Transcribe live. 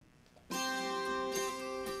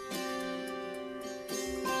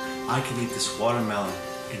I can eat this watermelon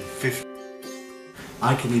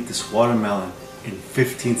in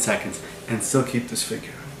 15 seconds and still keep this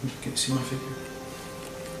figure. Can you see my figure?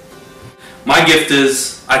 My gift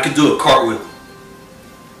is I could do a cartwheel.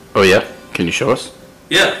 Oh yeah? Can you show us?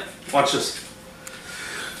 Yeah, watch this.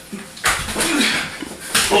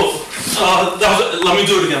 Let me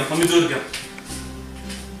do it again.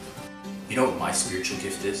 You know what my spiritual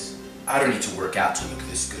gift is? I don't need to work out to look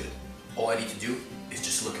this good. All I need to do is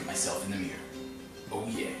just look at myself in the mirror. Oh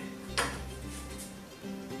yeah.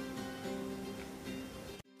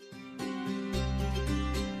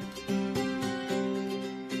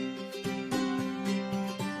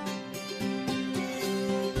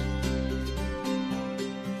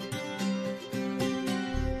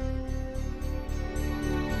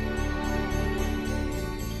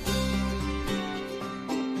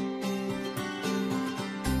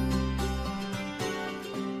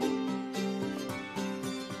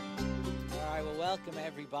 Welcome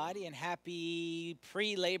everybody, and happy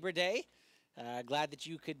pre-Labor Day. Glad that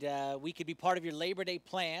we could be part of your Labor Day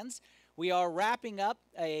plans. We are wrapping up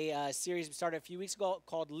a series we started a few weeks ago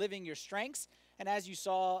called Living Your Strengths. And as you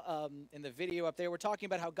saw in the video up there, we're talking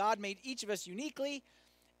about how God made each of us uniquely,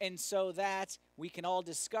 and so that we can all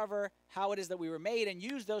discover how it is that we were made and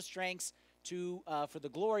use those strengths for the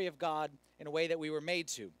glory of God in a way that we were made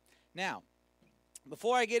to. Now,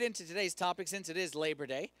 before I get into today's topic, since it is Labor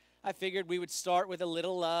Day, I figured we would start with a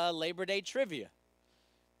little Labor Day trivia.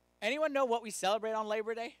 Anyone know what we celebrate on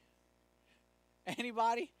Labor Day?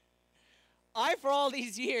 Anybody? For all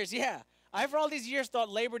these years thought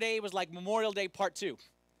Labor Day was like Memorial Day Part 2.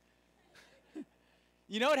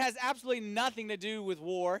 You know, it has absolutely nothing to do with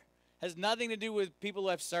war, has nothing to do with people who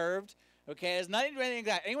have served, okay? It has nothing to do with anything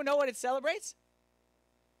like that. Anyone know what it celebrates?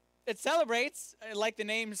 It celebrates, like the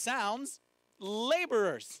name sounds,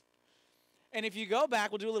 laborers. And if you go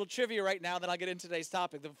back, we'll do a little trivia right now, then I'll get into today's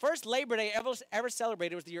topic. The first Labor Day ever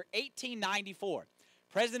celebrated was the year 1894.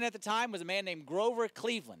 President at the time was a man named Grover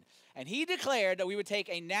Cleveland. And he declared that we would take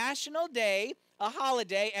a national day, a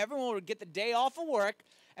holiday, everyone would get the day off of work,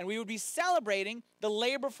 and we would be celebrating the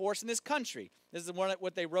labor force in this country. This is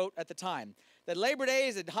what they wrote at the time. That Labor Day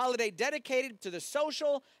is a holiday dedicated to the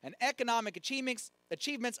social and economic achievements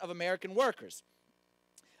of American workers.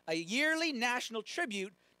 A yearly national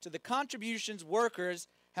tribute to the contributions workers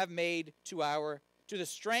have made to the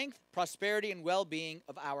strength, prosperity, and well-being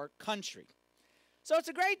of our country. So it's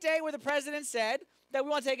a great day where the president said that we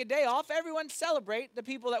want to take a day off. Everyone celebrate the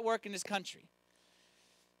people that work in this country.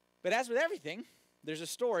 But as with everything, there's a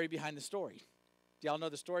story behind the story. Do y'all know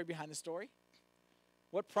the story behind the story?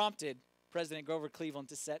 What prompted President Grover Cleveland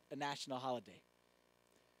to set a national holiday?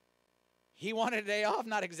 He wanted a day off?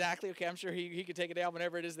 Not exactly. Okay, I'm sure he could take a day off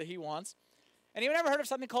whenever it is that he wants. Anyone ever heard of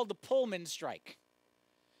something called the Pullman Strike?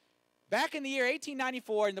 Back in the year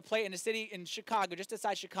 1894 in the city in Chicago, just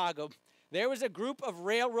outside Chicago, there was a group of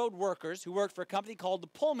railroad workers who worked for a company called the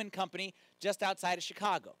Pullman Company just outside of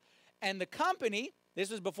Chicago. And the company, this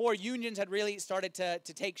was before unions had really started to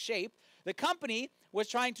take shape, the company was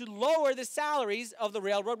trying to lower the salaries of the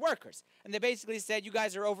railroad workers. And they basically said, you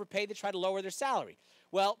guys are overpaid, to try to lower their salary.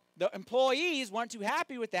 Well, the employees weren't too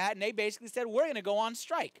happy with that, and they basically said, we're going to go on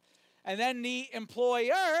strike. And then the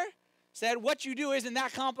employer said, what you do isn't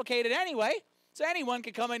that complicated anyway, so anyone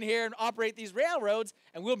can come in here and operate these railroads,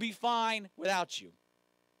 and we'll be fine without you.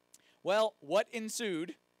 Well, what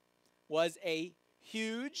ensued was a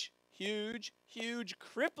huge,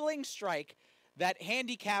 crippling strike that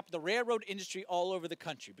handicapped the railroad industry all over the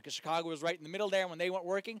country, because Chicago was right in the middle there, and when they weren't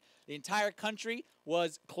working, the entire country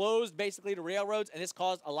was closed basically to railroads, and this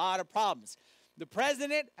caused a lot of problems. The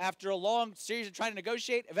president, after a long series of trying to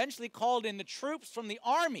negotiate, eventually called in the troops from the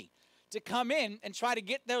army to come in and try to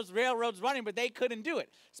get those railroads running, but they couldn't do it,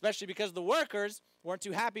 especially because the workers weren't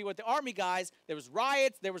too happy with the army guys. There was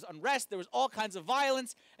riots, there was unrest, there was all kinds of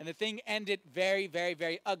violence, and the thing ended very, very,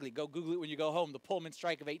 very ugly. Go Google it when you go home, the Pullman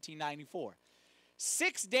Strike of 1894.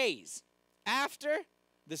 6 days after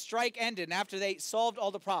the strike ended and after they solved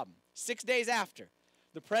all the problem, 6 days after,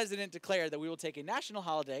 the president declared that we will take a national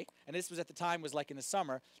holiday, and this was at the time was like in the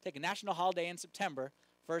summer, take a national holiday in September.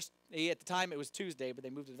 First, at the time it was Tuesday, but they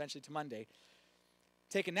moved it eventually to Monday.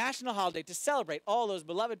 Take a national holiday to celebrate all those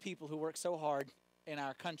beloved people who work so hard in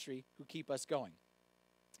our country who keep us going.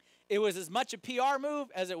 It was as much a PR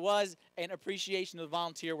move as it was an appreciation of the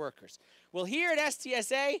volunteer workers. Well, here at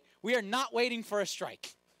STSA, we are not waiting for a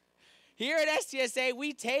strike. Here at STSA,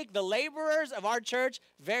 we take the laborers of our church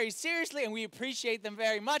very seriously, and we appreciate them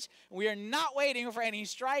very much. We are not waiting for any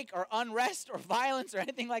strike or unrest or violence or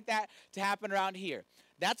anything like that to happen around here.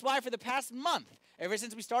 That's why for the past month, ever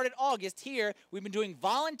since we started August here, we've been doing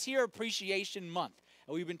Volunteer Appreciation Month.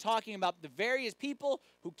 And we've been talking about the various people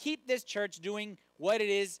who keep this church doing what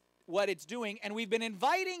it's doing. And we've been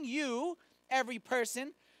inviting you, every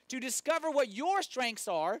person, to discover what your strengths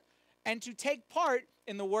are and to take part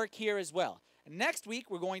in the work here as well. And next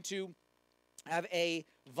week, we're going to have a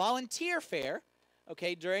volunteer fair,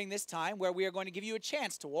 okay, during this time, where we are going to give you a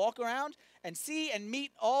chance to walk around and see and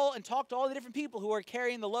meet all and talk to all the different people who are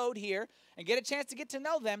carrying the load here and get a chance to get to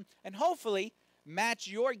know them and hopefully match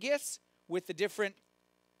your gifts with the different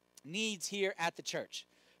needs here at the church.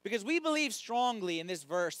 Because we believe strongly in this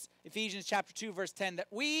verse, Ephesians chapter 2, verse 10, that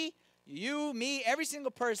we, you, me, every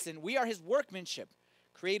single person, we are his workmanship,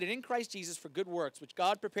 created in Christ Jesus for good works, which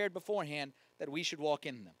God prepared beforehand that we should walk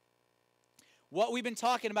in them. What we've been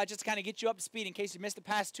talking about, just to kind of get you up to speed in case you missed the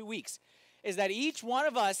past 2 weeks, is that each one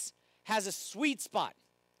of us has a sweet spot.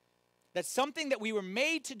 That's something that we were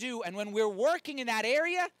made to do, and when we're working in that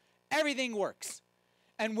area, everything works.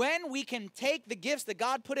 And when we can take the gifts that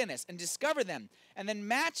God put in us and discover them, and then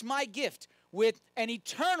match my gift with an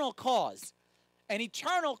eternal cause,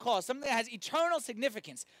 something that has eternal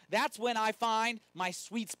significance, that's when I find my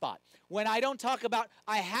sweet spot. When I don't talk about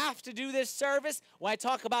I have to do this service, when I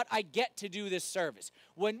talk about I get to do this service.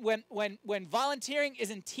 When volunteering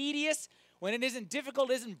isn't tedious, when it isn't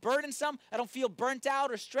difficult, isn't burdensome, I don't feel burnt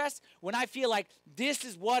out or stressed, when I feel like this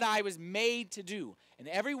is what I was made to do. And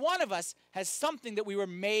every one of us has something that we were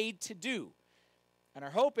made to do. And our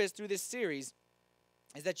hope is through this series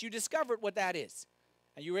is that you discovered what that is.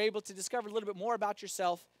 And you were able to discover a little bit more about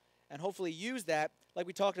yourself and hopefully use that, like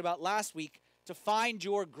we talked about last week, to find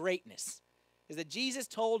your greatness. Is that Jesus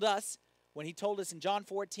told us, when he told us in John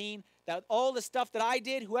 14, that all the stuff that I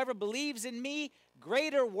did, whoever believes in me,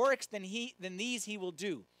 greater works than these he will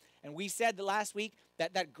do. And we said that last week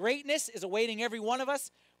that greatness is awaiting every one of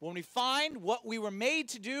us. When we find what we were made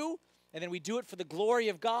to do, and then we do it for the glory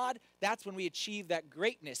of God, that's when we achieve that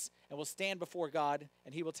greatness, and we'll stand before God,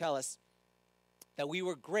 and he will tell us that we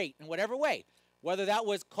were great in whatever way. Whether that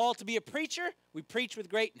was called to be a preacher, we preach with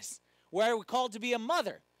greatness. Where we're called to be a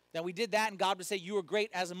mother, then we did that, and God would say, you were great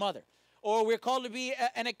as a mother. Or we're called to be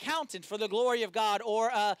an accountant for the glory of God,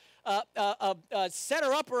 or a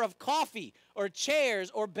setter-upper of coffee, or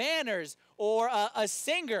chairs, or banners, or a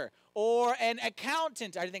singer, or an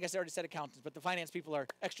accountant. I think I already said accountants, but the finance people are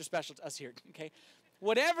extra special to us here, okay?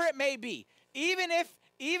 Whatever it may be, even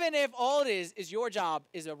if all it is your job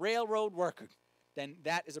is a railroad worker, then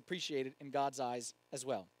that is appreciated in God's eyes as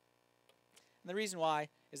well. And the reason why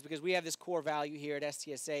is because we have this core value here at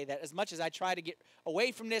STSA that as much as I try to get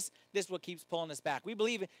away from this is what keeps pulling us back. We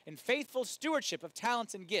believe in faithful stewardship of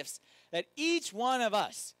talents and gifts, that each one of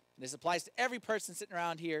us, and this applies to every person sitting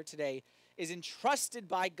around here today, is entrusted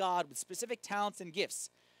by God with specific talents and gifts.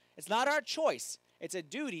 It's not our choice. It's a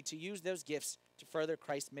duty to use those gifts to further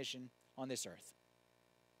Christ's mission on this earth.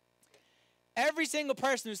 Every single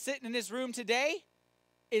person who's sitting in this room today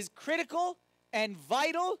is critical and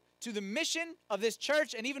vital to the mission of this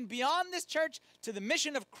church, and even beyond this church, to the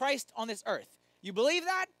mission of Christ on this earth. You believe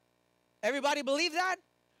that? Everybody believe that?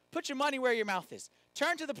 Put your money where your mouth is.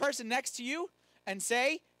 Turn to the person next to you and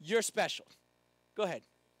say, you're special. Go ahead.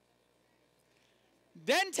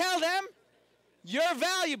 Then tell them, you're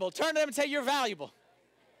valuable. Turn to them and say, you're valuable.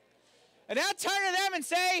 And now turn to them and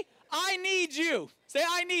say, I need you. Say,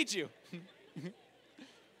 I need you.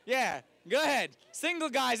 Yeah, go ahead. Single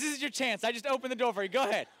guys, this is your chance. I just opened the door for you. Go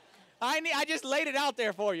ahead. I just laid it out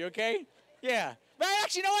there for you, okay? Yeah. But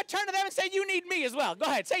actually, you know what? Turn to them and say, you need me as well. Go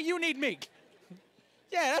ahead. Say, you need me.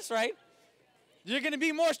 Yeah, that's right. You're going to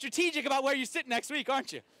be more strategic about where you sit next week,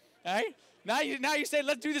 aren't you? All right? Now you say,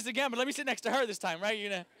 let's do this again, but let me sit next to her this time, right? You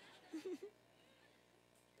know.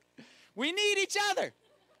 We need each other.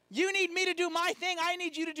 You need me to do my thing. I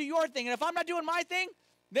need you to do your thing. And if I'm not doing my thing,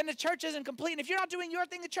 then the church isn't complete. And if you're not doing your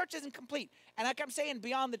thing, the church isn't complete. And like I'm saying,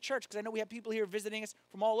 beyond the church, because I know we have people here visiting us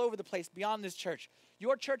from all over the place beyond this church.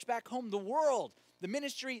 Your church back home, the world, the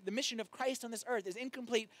ministry, the mission of Christ on this earth is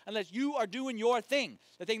incomplete unless you are doing your thing,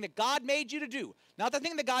 the thing that God made you to do. Not the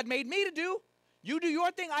thing that God made me to do. You do your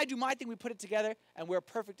thing, I do my thing, we put it together, and we're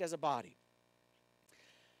perfect as a body.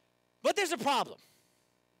 But there's a problem.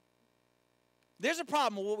 There's a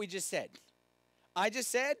problem with what we just said. I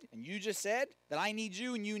just said, and you just said, that I need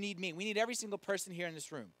you and you need me. We need every single person here in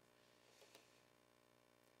this room.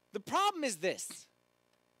 The problem is this,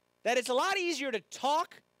 that it's a lot easier to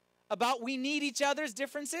talk about we need each other's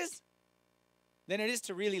differences than it is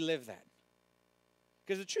to really live that.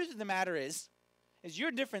 Because the truth of the matter is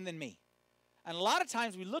you're different than me. And a lot of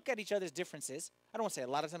times we look at each other's differences. I don't want to say a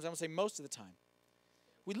lot of times, I want to say most of the time.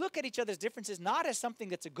 we look at each other's differences not as something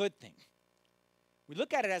that's a good thing. We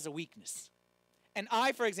look at it as a weakness. And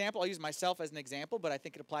I, for example, I'll use myself as an example, but I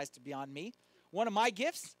think it applies to beyond me. One of my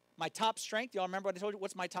gifts, my top strength, y'all remember what I told you?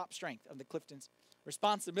 What's my top strength of the Cliftons?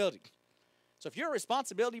 Responsibility. So if you're a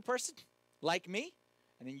responsibility person, like me,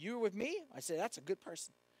 and then you're with me, I say that's a good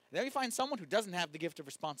person. And then we find someone who doesn't have the gift of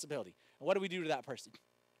responsibility. And what do we do to that person?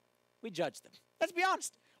 We judge them. Let's be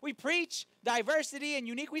honest. We preach diversity and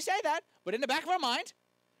unique. We say that, but in the back of our mind,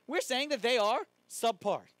 we're saying that they are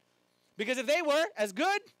subpar. Because if they were as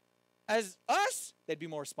good as us, they'd be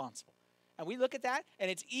more responsible. And we look at that,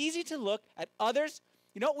 and it's easy to look at others.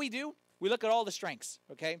 You know what we do? We look at all the strengths,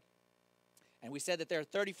 okay? And we said that there are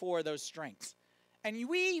 34 of those strengths. And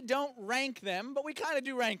we don't rank them, but we kind of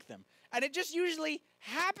do rank them. And it just usually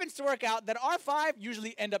happens to work out that our 5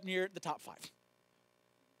 usually end up near the top 5.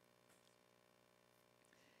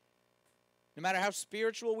 No matter how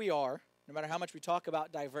spiritual we are, no matter how much we talk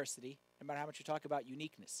about diversity, no matter how much we talk about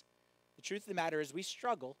uniqueness, the truth of the matter is we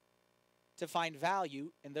struggle to find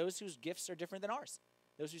value in those whose gifts are different than ours,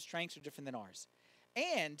 those whose strengths are different than ours.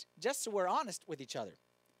 And just so we're honest with each other,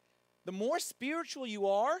 the more spiritual you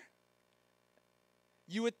are,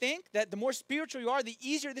 you would think that the more spiritual you are, the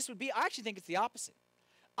easier this would be. I actually think it's the opposite.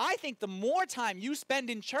 I think the more time you spend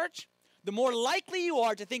in church, the more likely you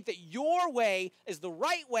are to think that your way is the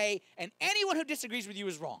right way and anyone who disagrees with you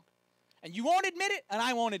is wrong. And you won't admit it, and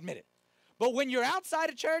I won't admit it. But when you're outside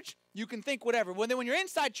of church, you can think whatever. When you're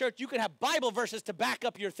inside church, you can have Bible verses to back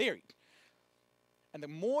up your theory. And the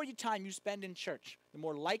more time you spend in church, the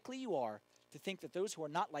more likely you are to think that those who are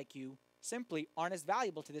not like you simply aren't as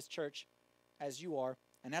valuable to this church as you are,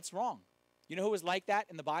 and that's wrong. You know who was like that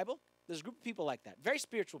in the Bible? There's a group of people like that, very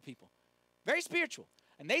spiritual people, very spiritual.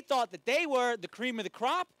 And they thought that they were the cream of the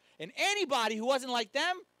crop, and anybody who wasn't like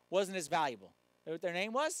them wasn't as valuable. You know what their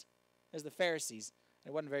name was? It was the Pharisees.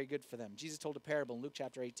 It wasn't very good for them. Jesus told a parable in Luke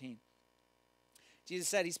chapter 18. Jesus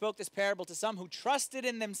said he spoke this parable to some who trusted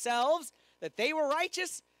in themselves that they were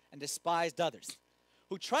righteous and despised others.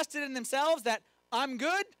 Who trusted in themselves that I'm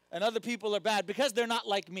good and other people are bad because they're not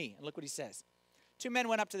like me. And look what he says. 2 men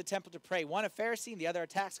went up to the temple to pray, one a Pharisee and the other a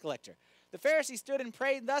tax collector. The Pharisee stood and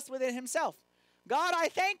prayed thus within himself. God, I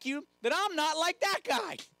thank you that I'm not like that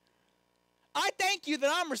guy. I thank you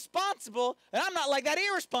that I'm responsible and I'm not like that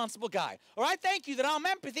irresponsible guy. Or I thank you that I'm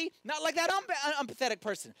empathy, not like that empathetic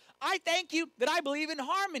person. I thank you that I believe in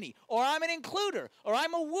harmony, or I'm an includer, or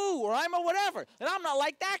I'm a woo, or I'm a whatever. And I'm not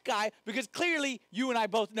like that guy because clearly you and I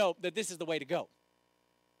both know that this is the way to go.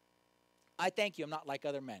 I thank you I'm not like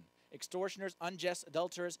other men, extortioners, unjust,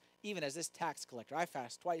 adulterers, even as this tax collector. I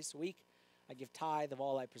fast twice a week. I give tithe of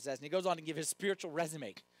all I possess. And he goes on to give his spiritual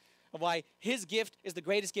resume of why his gift is the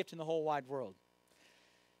greatest gift in the whole wide world.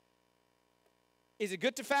 Is it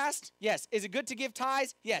good to fast? Yes. Is it good to give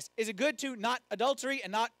tithes? Yes. Is it good to not adultery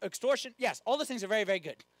and not extortion? Yes. All those things are very, very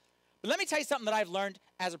good. But let me tell you something that I've learned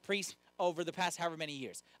as a priest over the past however many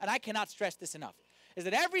years, and I cannot stress this enough, is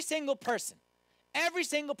that every single person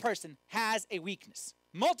has a weakness.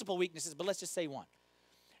 Multiple weaknesses, but let's just say one.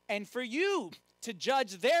 And for you to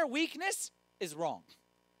judge their weakness is wrong.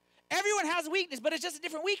 Everyone has a weakness, but it's just a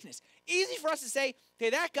different weakness. Easy for us to say, okay,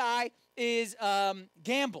 that guy is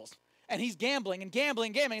gambles, and he's gambling and gambling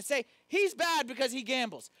and gambling, and say, he's bad because he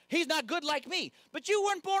gambles. He's not good like me. But you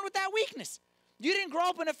weren't born with that weakness. You didn't grow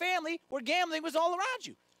up in a family where gambling was all around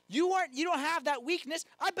you. You don't have that weakness.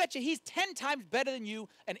 I bet you he's 10 times better than you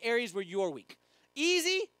in areas where you're weak.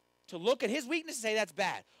 Easy to look at his weakness and say that's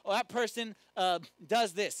bad. Or that person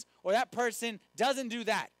does this. Or that person doesn't do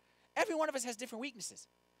that. Every one of us has different weaknesses.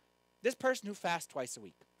 This person who fasts twice a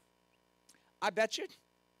week. I bet you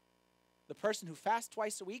the person who fasts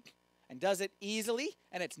twice a week and does it easily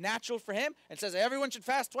and it's natural for him and says everyone should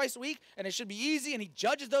fast twice a week and it should be easy and he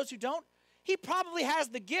judges those who don't, he probably has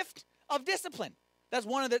the gift of discipline. That's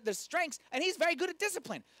one of the strengths, and he's very good at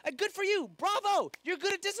discipline. And good for you. Bravo. You're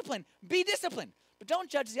good at discipline. Be disciplined. But don't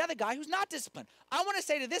judge the other guy who's not disciplined. I want to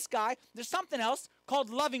say to this guy, there's something else called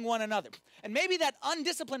loving one another. And maybe that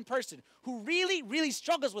undisciplined person who really, really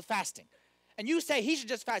struggles with fasting, and you say he should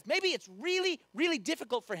just fast, maybe it's really, really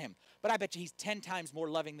difficult for him. But I bet you he's 10 times more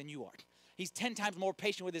loving than you are. He's 10 times more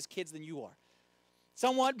patient with his kids than you are.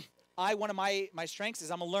 One of my strengths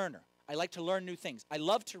is I'm a learner. I like to learn new things. I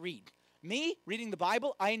love to read. Me, reading the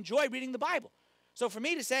Bible, I enjoy reading the Bible. So for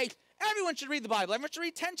me to say, everyone should read the Bible, everyone should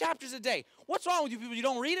read 10 chapters a day. What's wrong with you people? You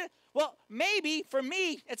don't read it? Well, maybe for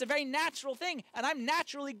me, it's a very natural thing, and I'm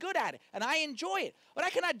naturally good at it, and I enjoy it. But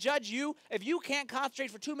I cannot judge you if you can't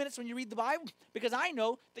concentrate for 2 minutes when you read the Bible, because I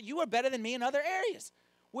know that you are better than me in other areas.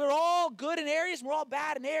 We're all good in areas, we're all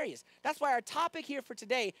bad in areas. That's why our topic here for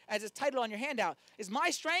today, as it's titled on your handout, is my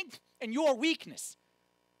strength and your weakness.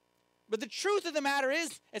 But the truth of the matter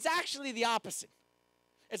is, it's actually the opposite.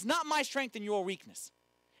 It's not my strength and your weakness.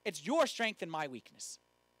 It's your strength and my weakness.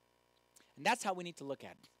 And that's how we need to look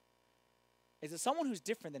at it. Is it someone who's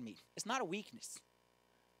different than me? It's not a weakness.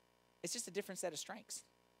 It's just a different set of strengths.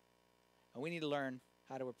 And we need to learn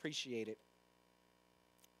how to appreciate it,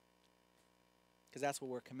 because that's what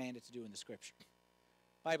we're commanded to do in the Scripture.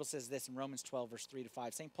 The Bible says this in Romans 12, verse 3 to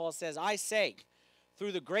 5. St. Paul says, I say,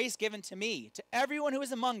 through the grace given to me, to everyone who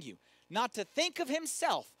is among you, not to think of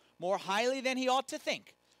himself more highly than he ought to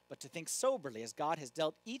think, but to think soberly, as God has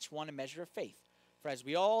dealt each one a measure of faith. For as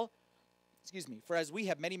we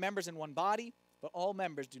have many members in one body, but all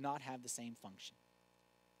members do not have the same function.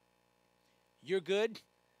 You're good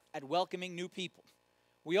at welcoming new people.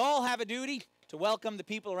 We all have a duty to welcome the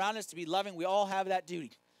people around us, to be loving. We all have that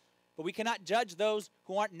duty. But we cannot judge those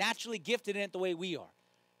who aren't naturally gifted in it the way we are.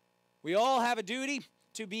 We all have a duty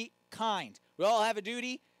to be kind. We all have a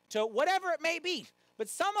duty to whatever it may be. But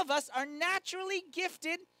some of us are naturally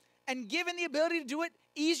gifted and given the ability to do it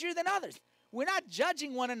easier than others. We're not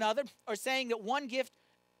judging one another or saying that one gift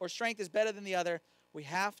or strength is better than the other. We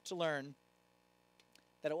have to learn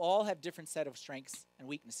that we all have different set of strengths and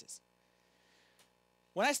weaknesses.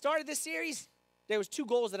 When I started this series, there was 2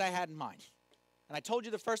 goals that I had in mind. And I told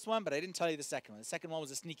you the first one, but I didn't tell you the second one. The second one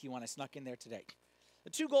was a sneaky one I snuck in there today. The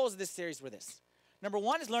 2 goals of this series were this. Number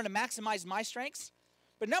 1 is learn to maximize my strengths.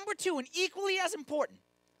 But number 2, and equally as important,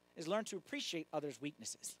 is learn to appreciate others'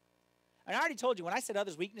 weaknesses. And I already told you, when I said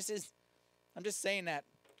others' weaknesses, I'm just saying that.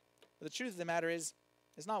 But the truth of the matter is,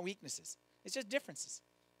 it's not weaknesses. It's just differences.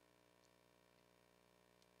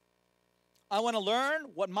 I want to learn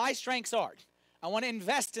what my strengths are. I want to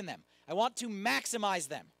invest in them. I want to maximize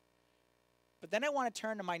them. But then I want to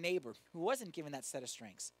turn to my neighbor who wasn't given that set of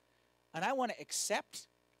strengths. And I want to accept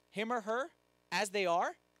him or her as they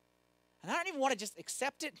are. And I don't even want to just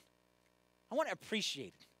accept it. I want to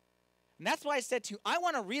appreciate it. And that's why I said to you, I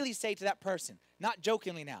want to really say to that person, not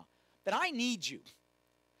jokingly now, that I need you.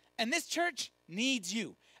 And this church needs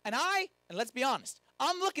you. And let's be honest,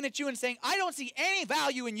 I'm looking at you and saying, I don't see any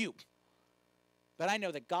value in you. But I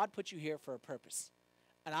know that God put you here for a purpose.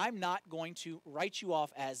 And I'm not going to write you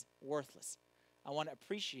off as worthless. I want to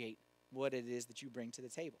appreciate what it is that you bring to the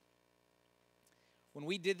table. When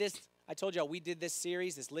we did this, I told y'all we did this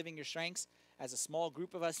series, this Living Your Strengths, as a small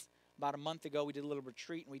group of us. About a month ago, we did a little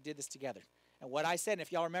retreat, and we did this together. And what I said, and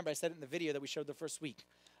if y'all remember, I said it in the video that we showed the first week.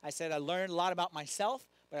 I said I learned a lot about myself,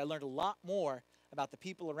 but I learned a lot more about the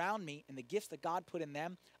people around me and the gifts that God put in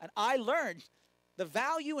them. And I learned the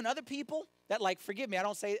value in other people that, like, forgive me, I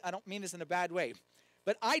don't mean this in a bad way,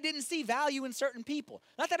 but I didn't see value in certain people.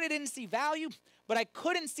 Not that I didn't see value, but I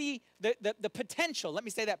couldn't see the potential. Let me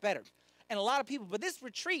say that better. And a lot of people. But this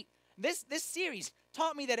retreat, this series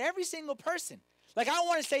taught me that every single person, like, I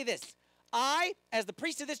want to say this. I, as the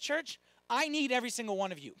priest of this church, I need every single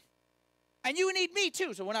one of you. And you need me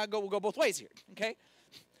too, so we'll go both ways here, okay?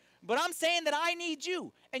 But I'm saying that I need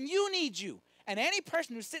you, and you need you. And any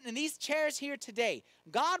person who's sitting in these chairs here today,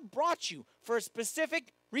 God brought you for a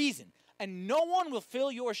specific reason. And no one will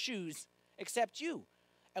fill your shoes except you.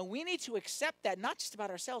 And we need to accept that, not just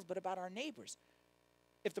about ourselves, but about our neighbors.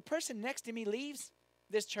 If the person next to me leaves,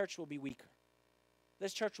 this church will be weaker.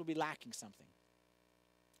 This church will be lacking something.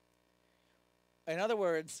 In other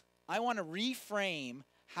words, I want to reframe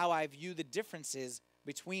how I view the differences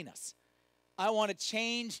between us. I want to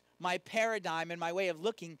change my paradigm and my way of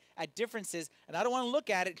looking at differences. And I don't want to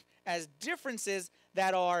look at it as differences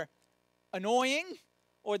that are annoying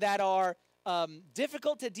or that are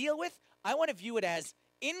difficult to deal with. I want to view it as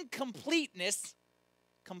incompleteness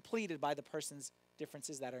completed by the person's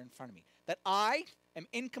differences that are in front of me. That I am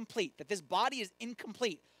incomplete, that this body is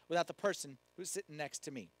incomplete without the person who's sitting next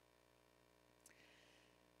to me.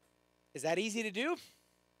 Is that easy to do?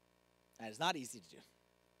 That is not easy to do.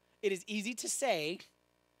 It is easy to say,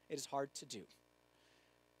 it is hard to do.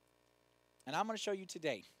 And I'm going to show you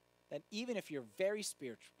today that even if you're very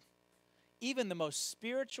spiritual, even the most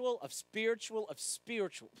spiritual of spiritual of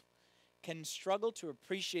spiritual can struggle to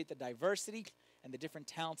appreciate the diversity and the different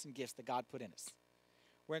talents and gifts that God put in us.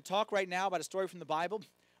 We're going to talk right now about a story from the Bible,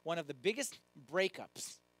 one of the biggest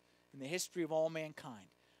breakups in the history of all mankind.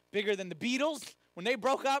 Bigger than the Beatles when they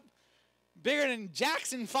broke up, bigger than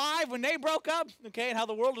Jackson 5 when they broke up, okay, and how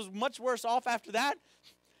the world was much worse off after that.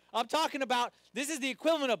 I'm talking about, this is the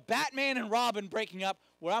equivalent of Batman and Robin breaking up,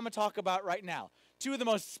 what I'm going to talk about right now. 2 of the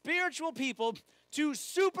most spiritual people, 2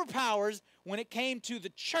 superpowers when it came to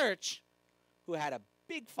the church, who had a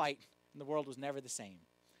big fight, and the world was never the same.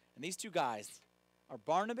 And these two guys are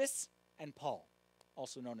Barnabas and Paul,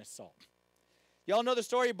 also known as Saul. Y'all know the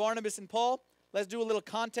story of Barnabas and Paul? Let's do a little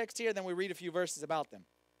context here, then we read a few verses about them.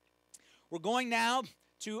 We're going now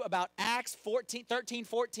to about Acts 13,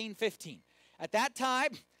 14, 15. At that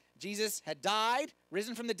time, Jesus had died,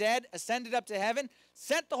 risen from the dead, ascended up to heaven,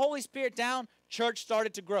 sent the Holy Spirit down, church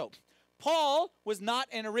started to grow. Paul was not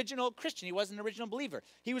an original Christian. He wasn't an original believer.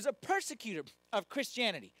 He was a persecutor of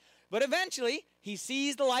Christianity. But eventually, he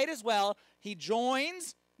sees the light as well. He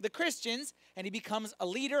joins the Christians, and he becomes a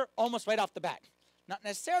leader almost right off the bat. Not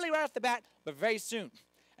necessarily right off the bat, but very soon.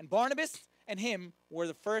 And Barnabas and him were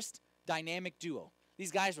the first dynamic duo.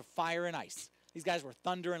 These guys were fire and ice. These guys were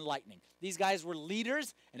thunder and lightning. These guys were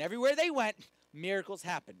leaders, and everywhere they went, miracles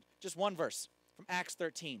happened. Just one verse from Acts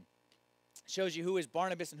 13 shows you who is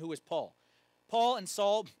Barnabas and who is Paul. Paul and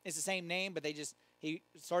Saul is the same name, but he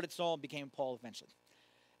started Saul and became Paul eventually.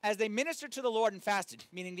 As they ministered to the Lord and fasted,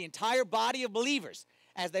 meaning the entire body of believers,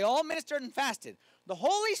 as they all ministered and fasted, the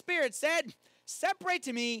Holy Spirit said, "Separate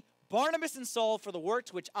to me Barnabas and Saul for the work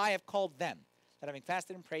to which I have called them." That having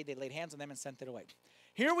fasted and prayed, they laid hands on them and sent it away.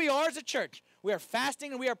 Here we are as a church. We are fasting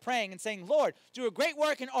and we are praying and saying, "Lord, do a great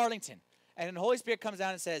work in Arlington." And then the Holy Spirit comes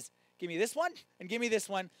down and says, "Give me this one and give me this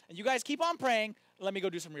one. And you guys keep on praying. Let me go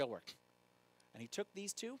do some real work." And he took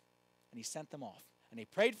these two and he sent them off. And he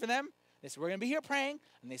prayed for them. They said, "We're going to be here praying."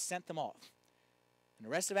 And they sent them off. And the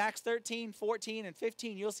rest of Acts 13, 14, and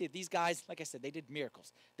 15, you'll see that these guys, like I said, they did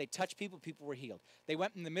miracles. They touched people, people were healed. They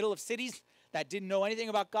went in the middle of cities that didn't know anything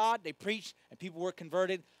about God. They preached, and people were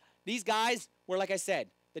converted. These guys were, like I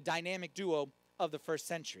said, the dynamic duo of the first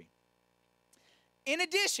century. In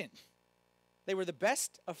addition, they were the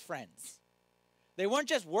best of friends. They weren't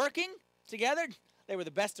just working together, they were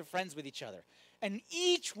the best of friends with each other. And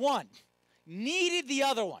each one needed the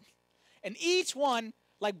other one. And each one,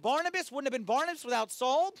 like Barnabas wouldn't have been Barnabas without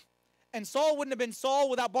Saul, and Saul wouldn't have been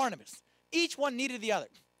Saul without Barnabas. Each one needed the other.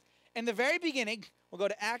 In the very beginning, we'll go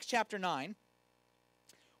to Acts chapter 9,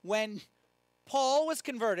 when Paul was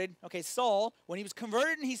converted, Saul, when he was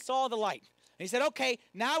converted and he saw the light, and he said, "Okay,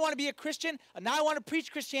 now I want to be a Christian, and now I want to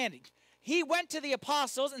preach Christianity." He went to the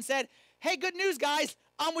apostles and said, "Hey, good news, guys,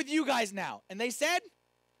 I'm with you guys now." And they said,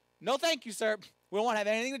 "No, thank you, sir. We don't want to have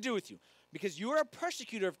anything to do with you. Because you are a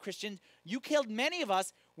persecutor of Christians. You killed many of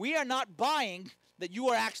us. We are not buying that you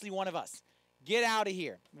are actually one of us. Get out of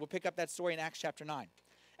here." We'll pick up that story in Acts chapter 9.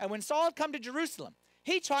 And when Saul had come to Jerusalem,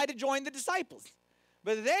 he tried to join the disciples.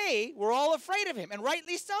 But they were all afraid of him, and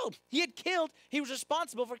rightly so. He was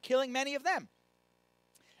responsible for killing many of them.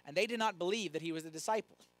 And they did not believe that he was a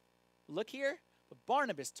disciple. Look here, but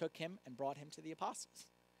Barnabas took him and brought him to the apostles.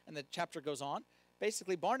 And the chapter goes on.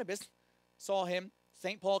 Basically, Barnabas saw him.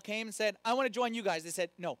 St. Paul came and said, "I want to join you guys." They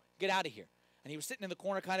said, "No, get out of here." And he was sitting in the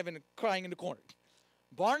corner, crying in the corner.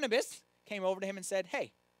 Barnabas came over to him and said,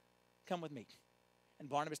 "Hey, come with me." And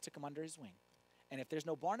Barnabas took him under his wing. And if there's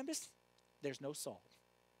no Barnabas, there's no Saul.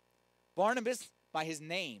 Barnabas, by his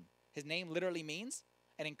name literally means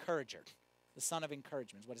an encourager. The son of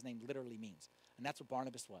encouragement is what his name literally means. And that's what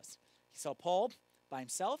Barnabas was. He saw Paul by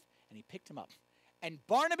himself, and he picked him up. And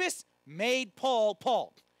Barnabas made Paul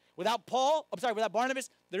Paul. Without Barnabas,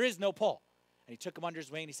 there is no Paul. And he took him under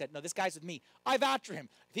his wing, and he said, "No, this guy's with me. I vouch for him.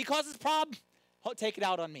 If he causes a problem, take it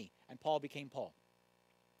out on me." And Paul became Paul.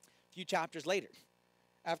 A few chapters later,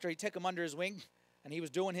 after he took him under his wing, and he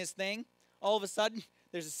was doing his thing, all of a sudden,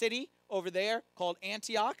 there's a city over there called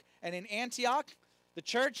Antioch. And in Antioch, the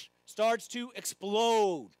church starts to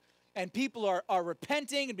explode. And people are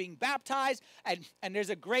repenting and being baptized. And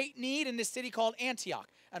there's a great need in this city called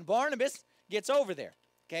Antioch. And Barnabas gets over there.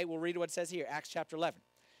 Okay, we'll read what it says here, Acts chapter 11.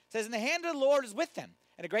 It says, "And the hand of the Lord is with them,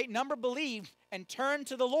 and a great number believed and turned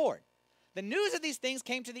to the Lord. The news of these things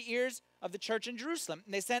came to the ears of the church in Jerusalem,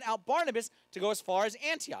 and they sent out Barnabas to go as far as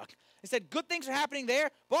Antioch. They said, 'Good things are happening there.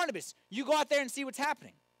 Barnabas, you go out there and see what's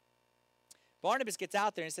happening.' Barnabas gets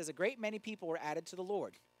out there and says, a great many people were added to the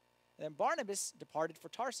Lord. And then Barnabas departed for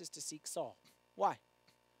Tarsus to seek Saul." Why?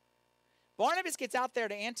 Barnabas gets out there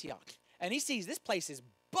to Antioch, and he sees this place is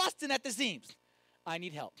busting at the seams. I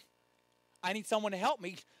need help. I need someone to help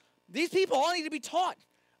me. These people all need to be taught.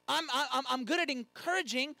 I'm good at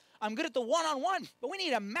encouraging. I'm good at the one-on-one. But we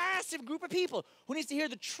need a massive group of people who needs to hear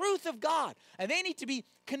the truth of God. And they need to be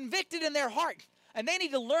convicted in their heart. And they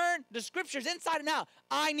need to learn the scriptures inside and out.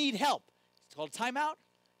 I need help. It's called timeout.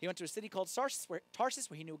 He went to a city called Tarsus,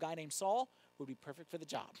 where he knew a guy named Saul who would be perfect for the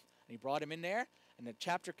job. And he brought him in there. And the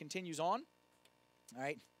chapter continues on. All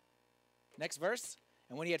right. Next verse.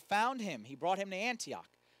 "And when he had found him, he brought him to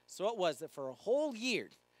Antioch. So it was that for a whole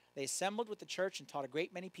year they assembled with the church and taught a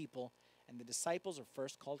great many people, and the disciples were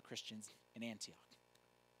first called Christians in Antioch."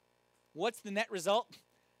 What's the net result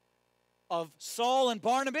of Saul and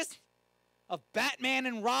Barnabas, of Batman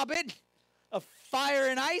and Robin, of fire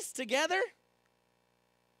and ice together?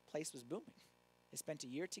 Place was booming. They spent a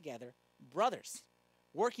year together, brothers,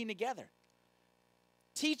 working together,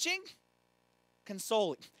 teaching,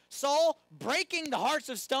 consoling. Saul breaking the hearts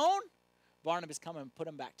of stone, Barnabas come and put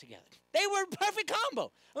them back together. They were a perfect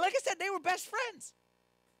combo. Like I said, they were best friends.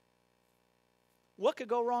 What could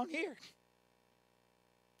go wrong here?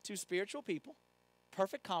 Two spiritual people,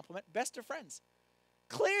 perfect complement, best of friends.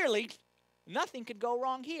 Clearly, nothing could go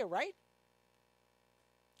wrong here, right?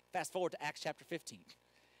 Fast forward to Acts chapter 15.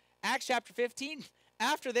 Acts chapter 15,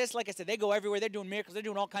 after this, like I said, they go everywhere. They're doing miracles. They're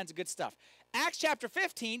doing all kinds of good stuff. Acts chapter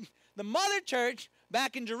 15, the mother church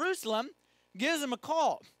back in Jerusalem gives them a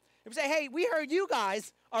call. They say, hey, we heard you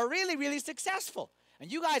guys are really, really successful.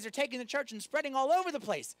 And you guys are taking the church and spreading all over the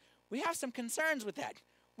place. We have some concerns with that.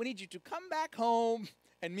 We need you to come back home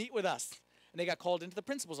and meet with us. And they got called into the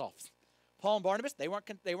principal's office. Paul and Barnabas, they weren't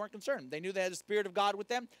concerned. They knew they had the Spirit of God with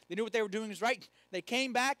them. They knew what they were doing was right. They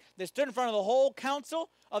came back. They stood in front of the whole council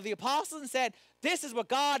of the apostles and said, this is what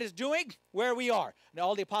God is doing where we are. And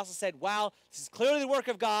all the apostles said, wow, this is clearly the work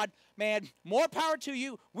of God. Man, more power to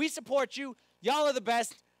you. We support you. Y'all are the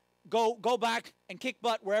best. Go back and kick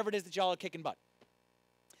butt wherever it is that y'all are kicking butt.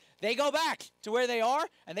 They go back to where they are,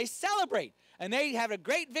 and they celebrate. And they have a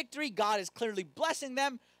great victory. God is clearly blessing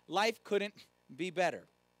them. Life couldn't be better.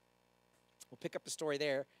 We'll pick up the story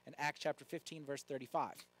there in Acts chapter 15, verse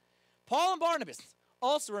 35. Paul and Barnabas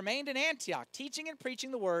also remained in Antioch, teaching and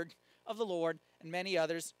preaching the word of the Lord, and many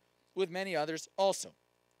others also.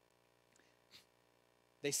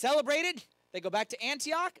 They celebrated. They go back to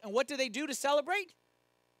Antioch, and what do they do to celebrate?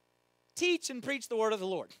 Teach and preach the word of the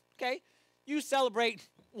Lord. Okay? You celebrate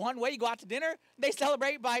one way. You go out to dinner. They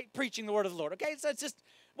celebrate by preaching the word of the Lord. Okay? So it's just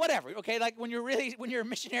whatever. Okay? Like when you're a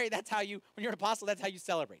missionary, when you're an apostle, that's how you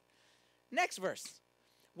celebrate. Next verse.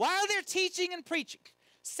 While they're teaching and preaching,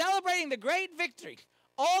 celebrating the great victory,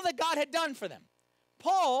 all that God had done for them,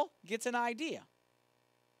 Paul gets an idea.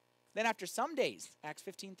 Then after some days, Acts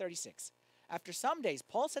 15:36, after some days,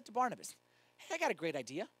 Paul said to Barnabas, hey, I got a great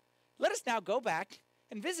idea. Let us now go back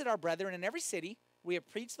and visit our brethren in every city we have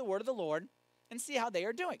preached the word of the Lord and see how they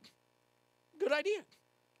are doing. Good idea.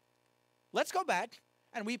 Let's go back,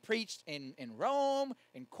 and we preached in Rome,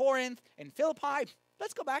 in Corinth, in Philippi.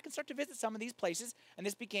 Let's go back and start to visit some of these places, and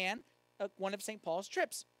this began one of St. Paul's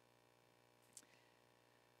trips.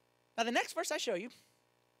 Now, the next verse I show you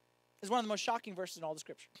is one of the most shocking verses in all the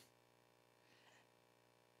Scripture.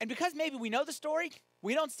 And because maybe we know the story,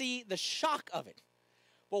 we don't see the shock of it.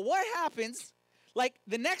 But what happens, like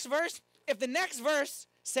the next verse, if the next verse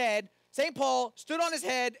said, St. Paul stood on his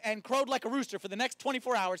head and crowed like a rooster for the next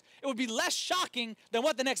 24 hours, it would be less shocking than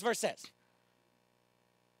what the next verse says.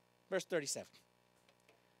 Verse 37.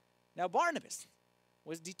 Now Barnabas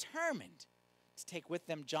was determined to take with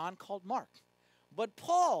them John called Mark. But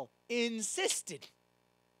Paul insisted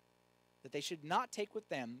that they should not take with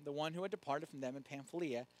them the one who had departed from them in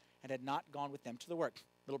Pamphylia and had not gone with them to the work.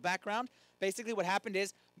 Little background. Basically what happened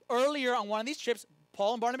is earlier on one of these trips,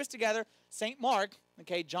 Paul and Barnabas together, St. Mark,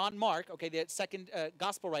 okay, John Mark, okay, the second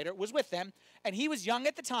gospel writer, was with them. And he was young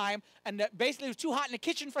at the time, and basically it was too hot in the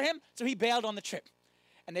kitchen for him, so he bailed on the trip.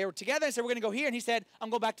 And they were together and said, we're going to go here. And he said, I'm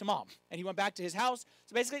going back to mom. And he went back to his house.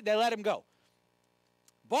 So basically, they let him go.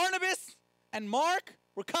 Barnabas and Mark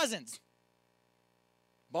were cousins.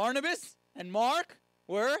 Barnabas and Mark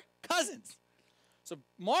were cousins. So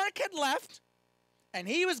Mark had left, and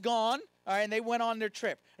he was gone, all right, and they went on their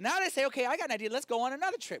trip. And now they say, okay, I got an idea. Let's go on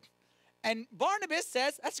another trip. And Barnabas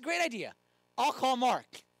says, that's a great idea. I'll call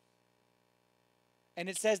Mark. And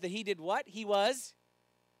it says that he did what? He was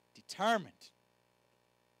determined.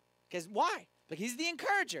 Because why? Because he's the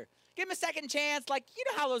encourager. Give him a second chance. Like, you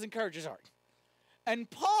know how those encouragers are. And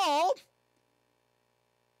Paul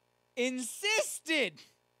insisted.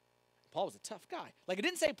 Paul was a tough guy. Like, it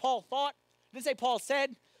didn't say Paul thought. It didn't say Paul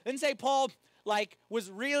said. It didn't say Paul, like, was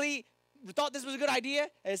really, thought this was a good idea.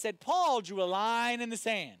 It said Paul drew a line in the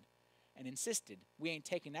sand and insisted, we ain't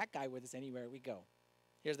taking that guy with us anywhere we go.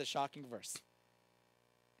 Here's the shocking verse.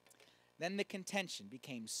 Then the contention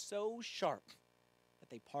became so sharp that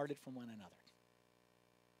they parted from one another.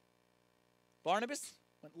 Barnabas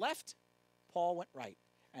went left, Paul went right.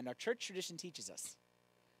 And our church tradition teaches us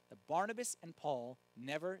that Barnabas and Paul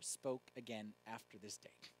never spoke again after this day.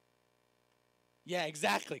 Yeah,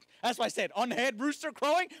 exactly. That's why I said on the head rooster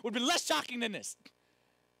crowing would be less shocking than this.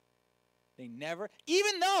 They never,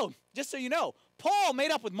 even though, just so you know, Paul made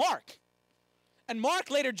up with Mark. And Mark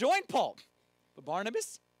later joined Paul. But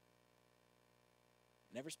Barnabas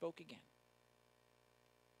never spoke again.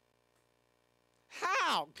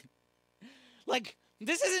 How? Like,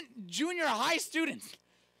 this isn't junior high students.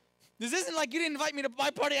 This isn't like you didn't invite me to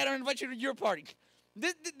my party, I don't invite you to your party.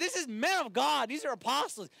 This is men of God. These are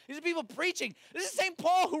apostles. These are people preaching. This is St.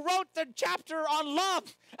 Paul who wrote the chapter on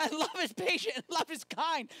love. And love is patient, and love is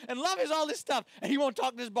kind, and love is all this stuff. And he won't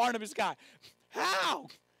talk to this Barnabas guy. How?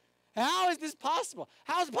 How is this possible?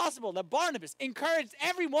 How is it possible that Barnabas encouraged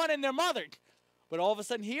everyone and their mother, but all of a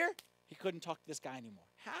sudden here, he couldn't talk to this guy anymore?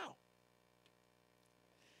 How?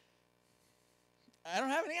 I don't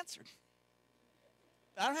have an answer.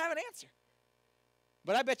 I don't have an answer.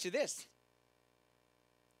 But I bet you this.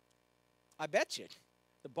 I bet you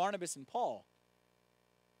that Barnabas and Paul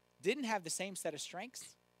didn't have the same set of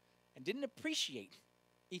strengths and didn't appreciate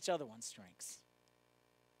each other one's strengths,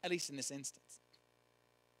 at least in this instance.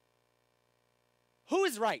 Who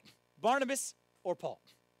is right, Barnabas or Paul?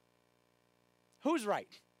 Who's right?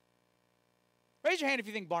 Raise your hand if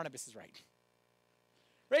you think Barnabas is right.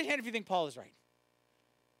 Raise your hand if you think Paul is right.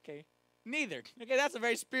 Okay, neither. Okay, that's a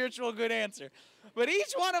very spiritual, good answer. But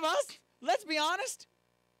each one of us, let's be honest,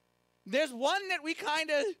 there's one that we kind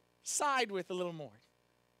of side with a little more.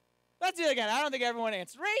 Let's do it again. I don't think everyone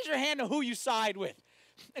answers. Raise your hand on who you side with.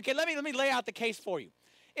 Okay, let me lay out the case for you.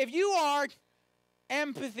 If you are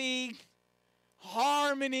empathy,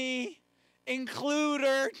 harmony,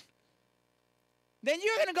 includer, then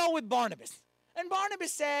you're going to go with Barnabas. And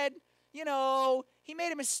Barnabas said, you know, he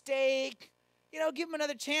made a mistake. You know, give him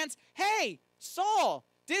another chance. Hey, Saul,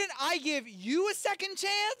 didn't I give you a second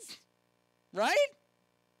chance? Right?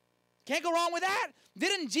 Can't go wrong with that.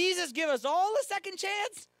 Didn't Jesus give us all a second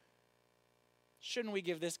chance? Shouldn't we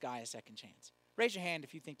give this guy a second chance? Raise your hand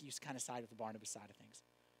if you think you kind of side with the Barnabas side of things.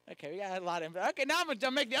 Okay, we got a lot of... Okay, now I'm going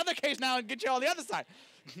to make the other case now and get you all the other side.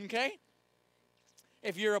 Okay?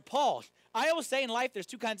 If you're a Paul, I always say in life there's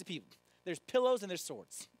two kinds of people. There's pillows and there's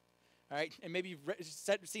swords. All right? And maybe you've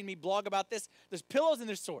seen me blog about this. There's pillows and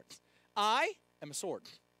there's swords. I am a sword.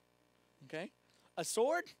 Okay? A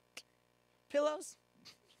sword, pillows.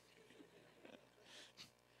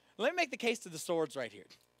 Let me make the case to the swords right here.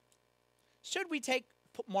 Should we take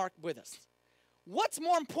Mark with us? What's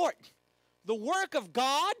more important? The work of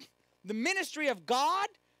God, the ministry of God,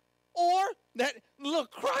 or that little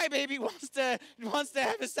crybaby wants to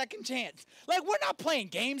have a second chance? Like, we're not playing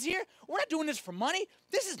games here. We're not doing this for money.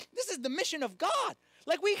 This is the mission of God.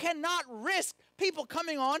 Like, we cannot risk people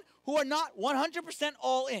coming on who are not 100%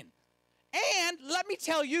 all in. And let me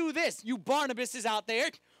tell you this, you Barnabases out there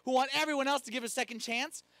who want everyone else to give a second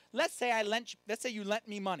chance. Let's say you lent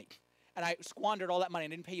me money and I squandered all that money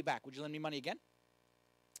and didn't pay you back. Would you lend me money again?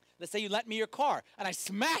 Let's say you lent me your car and I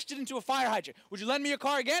smashed it into a fire hydrant. Would you lend me your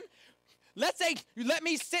car again? Let's say you let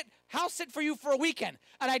me house sit for you for a weekend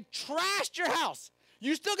and I trashed your house.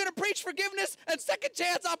 You still gonna preach forgiveness and second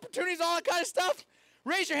chance opportunities, all that kind of stuff?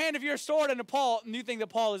 Raise your hand if you're a sword and you think that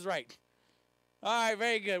Paul is right. All right,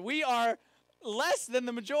 very good. We are less than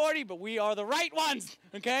the majority, but we are the right ones,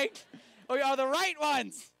 okay? We are the right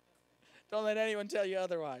ones. Don't let anyone tell you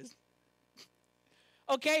otherwise.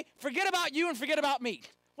 Okay, forget about you and forget about me.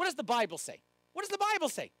 What does the Bible say? What does the Bible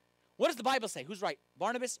say? What does the Bible say? Who's right,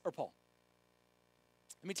 Barnabas or Paul?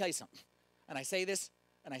 Let me tell you something. And I say this,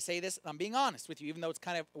 and I'm being honest with you, even though it's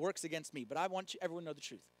kind of works against me, but I want everyone to know the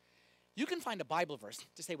truth. You can find a Bible verse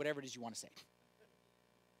to say whatever it is you want to say.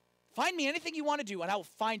 Find me anything you want to do, and I will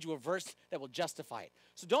find you a verse that will justify it.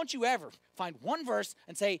 So don't you ever find one verse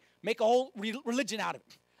and say, make a whole religion out of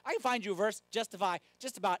it. I can find you a verse, justify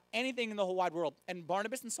just about anything in the whole wide world. And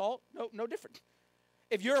Barnabas and Saul, no different.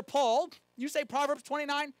 If you're a Paul, you say Proverbs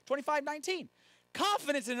 25:19.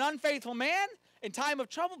 Confidence in an unfaithful man in time of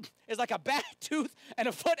trouble is like a bad tooth and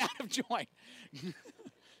a foot out of joint.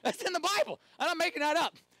 That's in the Bible. I'm not making that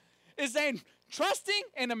up. It's saying, trusting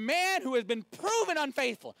in a man who has been proven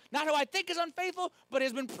unfaithful, not who I think is unfaithful, but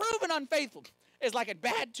has been proven unfaithful, is like a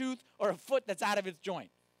bad tooth or a foot that's out of its joint.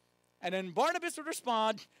 And then Barnabas would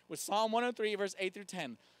respond with Psalm 103, verse 8 through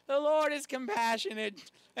 10. The Lord is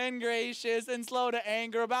compassionate and gracious and slow to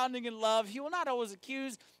anger, abounding in love. He will not always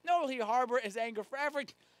accuse, nor will he harbor his anger forever.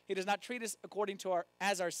 He does not treat us according to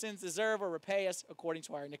as our sins deserve, or repay us according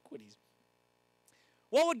to our iniquities.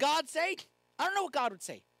 What would God say? I don't know what God would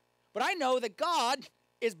say. But I know that God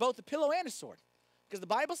is both a pillow and a sword. Because the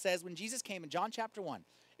Bible says when Jesus came in John chapter 1,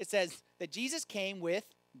 it says that Jesus came with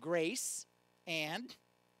grace and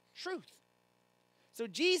truth. So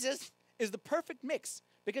Jesus is the perfect mix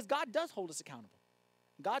because God does hold us accountable.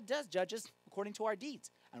 God does judge us according to our deeds.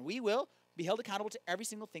 And we will be held accountable to every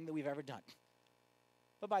single thing that we've ever done.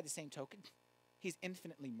 But by the same token, he's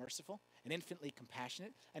infinitely merciful and infinitely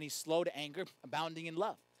compassionate, and he's slow to anger, abounding in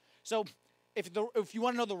love. So if you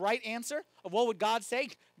want to know the right answer of what would God say,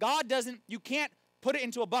 God doesn't, you can't put it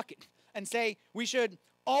into a bucket and say we should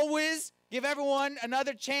always give everyone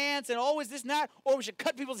another chance and always this and that, or we should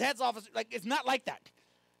cut people's heads off. Like, it's not like that.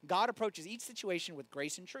 God approaches each situation with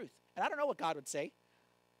grace and truth. And I don't know what God would say.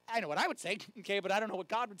 I know what I would say, okay, but I don't know what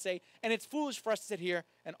God would say. And it's foolish for us to sit here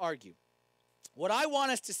and argue. What I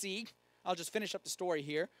want us to see, I'll just finish up the story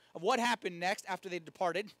here, of what happened next after they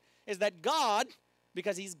departed, is that God,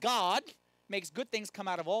 because he's God, makes good things come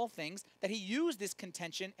out of all things, that he used this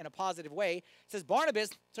contention in a positive way. It says, Barnabas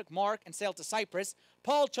took Mark and sailed to Cyprus.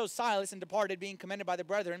 Paul chose Silas and departed, being commended by the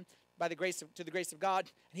brethren to the grace of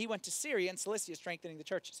God. And he went to Syria and Cilicia, strengthening the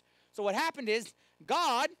churches. So what happened is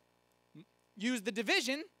God used the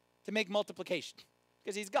division to make multiplication,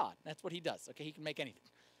 because he's God. That's what he does. Okay, he can make anything.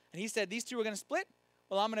 And he said, these two are going to split.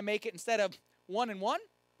 Well, I'm going to make it, instead of 1 and 1,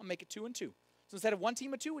 I'll make it 2 and 2. So instead of one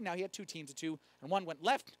team of 2, now he had 2 teams of 2, and one went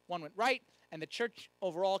left, one went right, and the church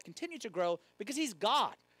overall continued to grow because he's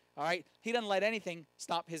God. All right, he doesn't let anything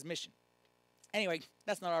stop his mission. Anyway,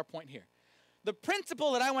 that's not our point here. The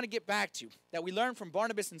principle that I want to get back to, that we learned from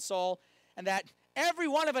Barnabas and Saul, and that every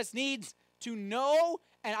one of us needs to know,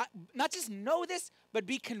 and not just know this, but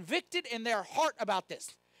be convicted in their heart about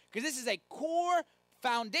this. Because this is a core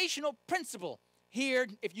foundational principle here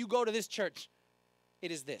if you go to this church.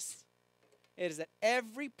 It is this. It is that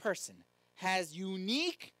every person has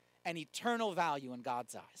unique and eternal value in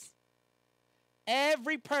God's eyes.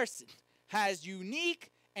 Every person has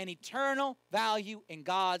unique and eternal value in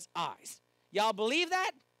God's eyes. Y'all believe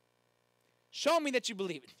that? Show me that you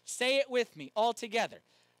believe it. Say it with me all together.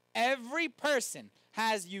 Every person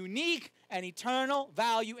has unique and eternal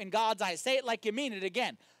value in God's eyes. Say it like you mean it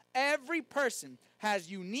again. Every person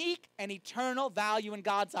has unique and eternal value in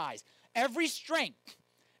God's eyes. Every strength,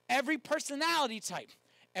 every personality type,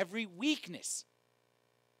 every weakness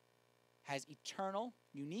has eternal,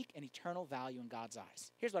 unique, and eternal value in God's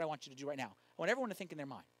eyes. Here's what I want you to do right now. I want everyone to think in their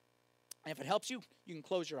mind. And if it helps you, you can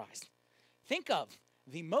close your eyes. Think of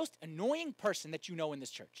the most annoying person that you know in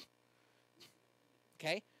this church.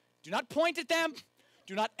 Okay? Do not point at them.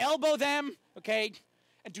 Do not elbow them. Okay?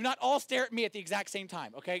 And do not all stare at me at the exact same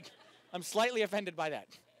time. Okay? I'm slightly offended by that.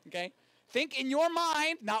 Okay? Think in your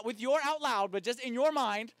mind, not with your out loud, but just in your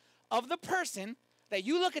mind, of the person that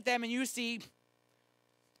you look at them and you see,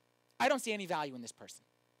 I don't see any value in this person.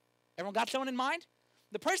 Everyone got someone in mind?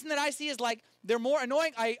 The person that I see is like, they're more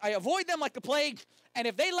annoying. I avoid them like the plague. And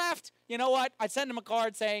if they left, you know what? I'd send them a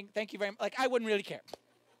card saying, thank you very much. Like, I wouldn't really care.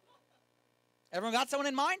 Everyone got someone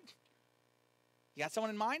in mind? You got someone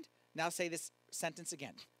in mind? Now say this sentence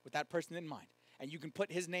again with that person in mind. And you can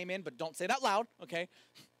put his name in, but don't say it out loud, okay?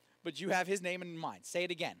 But you have his name in mind. Say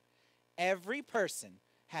it again. Every person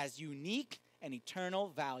has unique and eternal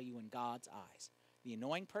value in God's eyes. The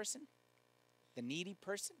annoying person, the needy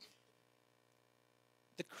person,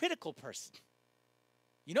 the critical person.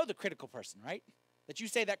 You know the critical person, right? That you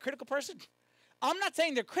say that critical person. I'm not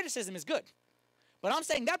saying their criticism is good, but I'm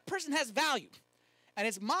saying that person has value. And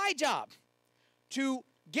it's my job to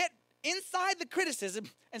get inside the criticism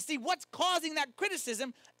and see what's causing that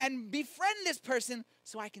criticism and befriend this person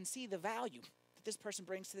so I can see the value that this person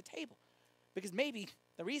brings to the table. Because maybe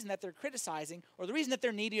the reason that they're criticizing, or the reason that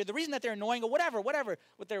they're needy, or the reason that they're annoying, or whatever,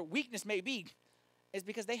 what their weakness may be, is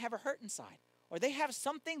because they have a hurt inside. Or they have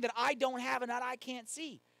something that I don't have and that I can't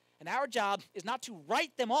see. And our job is not to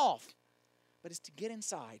write them off, but is to get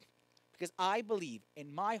inside. Because I believe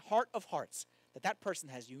in my heart of hearts that that person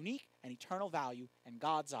has unique and eternal value in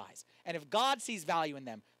God's eyes. And if God sees value in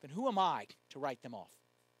them, then who am I to write them off?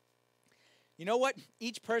 You know what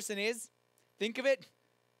each person is? Think of it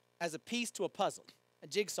as a piece to a puzzle, a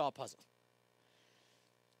jigsaw puzzle.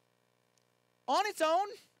 On its own,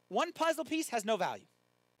 one puzzle piece has no value.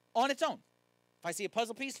 On its own. If I see a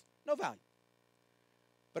puzzle piece, no value.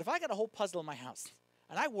 But if I got a whole puzzle in my house,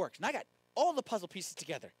 and I worked, and I got all the puzzle pieces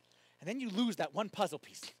together, and then you lose that one puzzle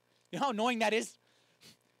piece, you know how annoying that is?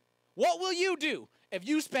 What will you do if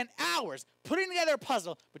you spent hours putting together a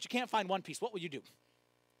puzzle, but you can't find one piece? What will you do?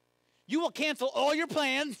 You will cancel all your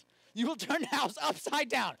plans. You will turn the house upside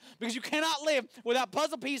down because you cannot live with that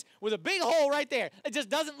puzzle piece with a big hole right there. It just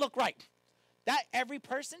doesn't look right. That every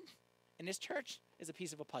person in this church is a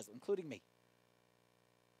piece of a puzzle, including me.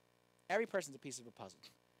 Every person's a piece of a puzzle.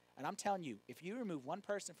 And I'm telling you, if you remove one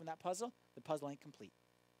person from that puzzle, the puzzle ain't complete.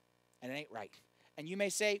 And it ain't right. And you may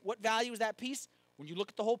say, what value is that piece? When you look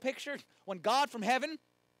at the whole picture, when God from heaven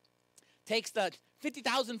takes the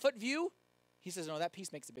 50,000-foot view, he says, no, that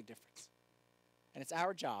piece makes a big difference. And it's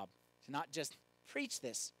our job to not just preach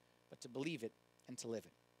this, but to believe it and to live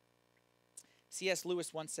it. C.S.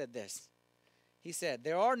 Lewis once said this. He said,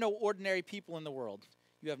 there are no ordinary people in the world.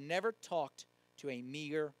 You have never talked to a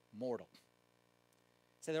mere mortal.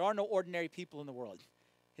 He said, there are no ordinary people in the world.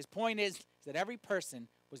 His point is that every person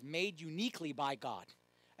was made uniquely by God,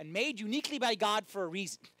 and made uniquely by God for a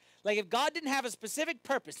reason. Like if God didn't have a specific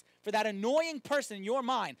purpose for that annoying person in your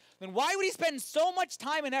mind, then why would he spend so much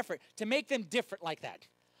time and effort to make them different like that?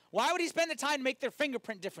 Why would he spend the time to make their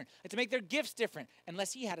fingerprint different and to make their gifts different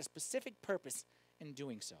unless he had a specific purpose in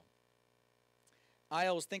doing so? I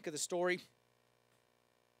always think of the story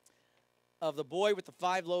of the boy with the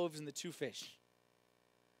 5 loaves and the 2 fish.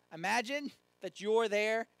 Imagine that you're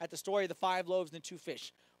there at the story of the 5 loaves and the 2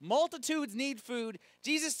 fish. Multitudes need food.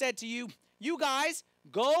 Jesus said to you, you guys,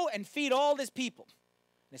 go and feed all this people.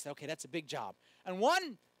 And they said, okay, that's a big job. And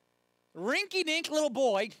one rinky-dink little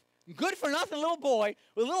boy, good-for-nothing little boy,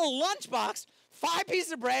 with a little lunchbox, 5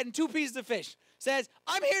 pieces of bread and 2 pieces of fish, says,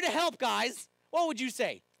 I'm here to help, guys. What would you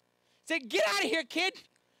say? Say, get out of here, kid.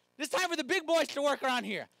 It's time for the big boys to work around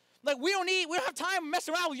here. Like, we don't have time to mess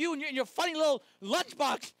around with you and your funny little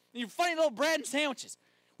lunchbox and your funny little bread and sandwiches.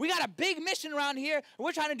 We got a big mission around here, and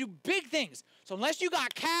we're trying to do big things. So unless you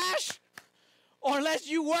got cash or unless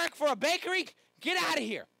you work for a bakery, get out of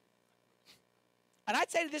here. And I'd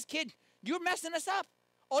say to this kid, you're messing us up.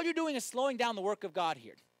 All you're doing is slowing down the work of God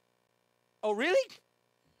here. Oh, really?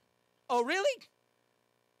 Oh, really?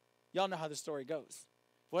 Y'all know how the story goes.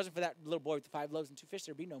 If it wasn't for that little boy with the 5 loaves and 2 fish,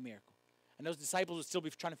 there'd be no miracle. And those disciples would still be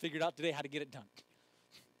trying to figure it out today how to get it done.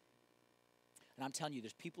 And I'm telling you,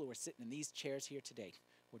 there's people who are sitting in these chairs here today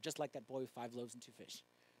who are just like that boy with 5 loaves and 2 fish.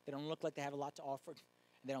 They don't look like they have a lot to offer.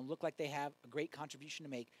 And they don't look like they have a great contribution to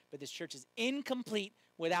make. But this church is incomplete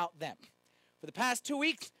without them. For the past 2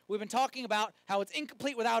 weeks, we've been talking about how it's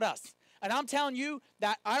incomplete without us. And I'm telling you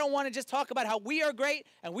that I don't want to just talk about how we are great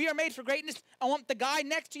and we are made for greatness. I want the guy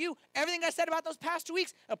next to you, everything I said about those past 2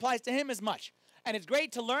 weeks applies to him as much. And it's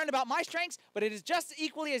great to learn about my strengths, but it is just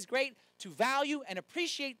equally as great to value and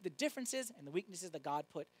appreciate the differences and the weaknesses that God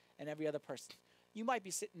put in every other person. You might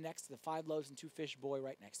be sitting next to the 5 loaves and 2 fish boy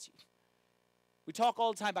right next to you. We talk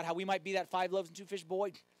all the time about how we might be that 5 loaves and 2 fish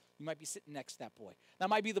boy. You might be sitting next to that boy. That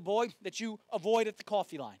might be the boy that you avoid at the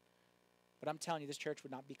coffee line. But I'm telling you, this church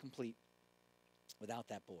would not be complete without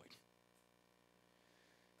that boy.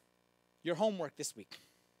 Your homework this week.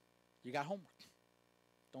 You got homework.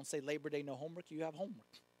 Don't say Labor Day, no homework. You have homework.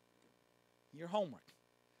 Your homework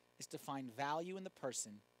is to find value in the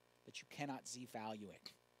person that you cannot see value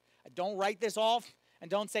in. Don't write this off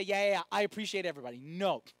and don't say, yeah, I appreciate everybody.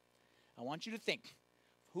 No. I want you to think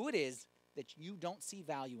who it is that you don't see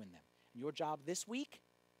value in them. And your job this week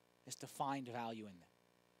is to find value in them.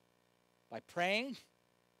 By praying,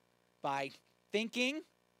 by thinking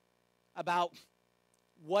about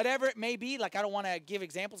whatever it may be. Like, I don't want to give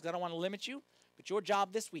examples because I don't want to limit you. But your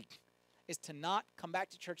job this week is to not come back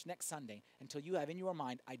to church next Sunday until you have in your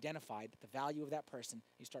mind identified the value of that person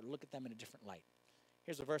and you start to look at them in a different light.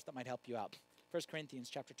 Here's a verse that might help you out. 1 Corinthians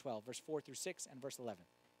chapter 12, verse 4 through 6 and verse 11.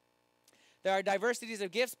 There are diversities of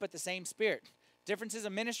gifts, but the same Spirit. Differences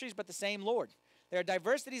of ministries, but the same Lord. There are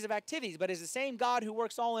diversities of activities, but it is the same God who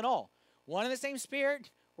works all in all. One and the same Spirit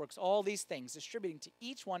works all these things, distributing to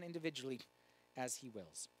each one individually as he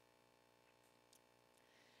wills.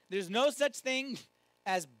 There's no such thing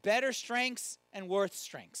as better strengths and worse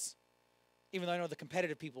strengths, even though I know the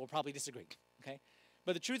competitive people will probably disagree, okay?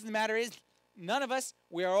 But the truth of the matter is, none of us,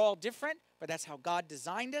 we are all different, but that's how God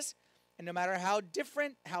designed us. And no matter how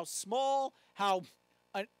different, how small, how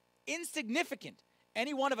insignificant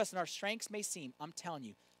any one of us and our strengths may seem, I'm telling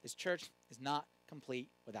you, this church is not complete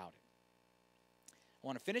without it. I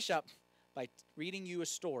want to finish up by reading you a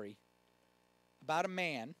story about a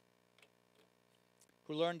man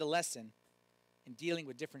who learned a lesson in dealing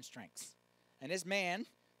with different strengths. And this man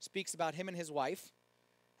speaks about him and his wife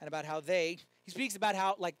and about how he speaks about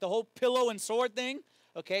how, like, the whole pillow and sword thing,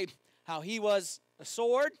 okay, how he was a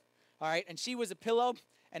sword, all right, and she was a pillow,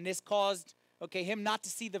 and this caused, okay, him not to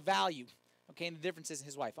see the value, okay, and the differences in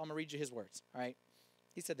his wife. I'm going to read you his words, all right?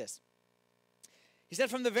 He said this. He said,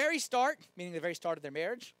 from the very start, meaning the very start of their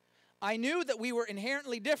marriage, I knew that we were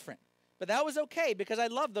inherently different, but that was okay because I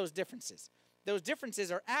love those differences. Those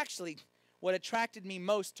differences are actually what attracted me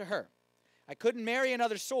most to her. I couldn't marry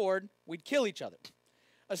another sword. We'd kill each other.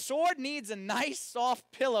 A sword needs a nice, soft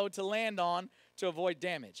pillow to land on to avoid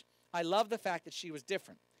damage. I love the fact that she was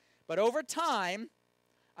different. But over time,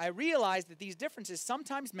 I realized that these differences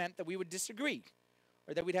sometimes meant that we would disagree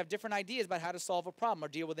or that we'd have different ideas about how to solve a problem or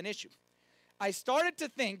deal with an issue. I started to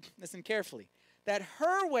think, listen carefully, that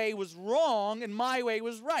her way was wrong and my way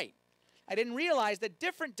was right. I didn't realize that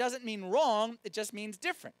different doesn't mean wrong, it just means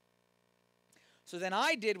different. So then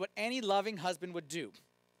I did what any loving husband would do.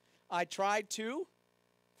 I tried to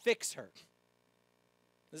fix her.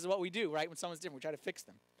 This is what we do, right? When someone's different, we try to fix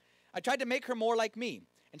them. I tried to make her more like me,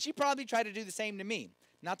 and she probably tried to do the same to me.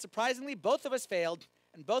 Not surprisingly, both of us failed,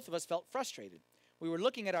 and both of us felt frustrated. We were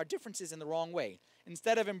looking at our differences in the wrong way.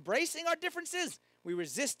 Instead of embracing our differences, we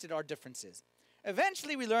resisted our differences.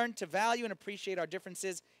 Eventually, we learned to value and appreciate our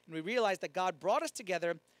differences, and we realized that God brought us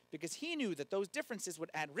together because he knew that those differences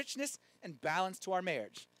would add richness and balance to our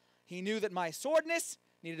marriage. He knew that my sordidness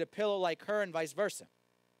needed a pillow like her and vice versa.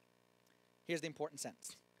 Here's the important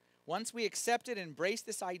sentence. Once we accepted and embraced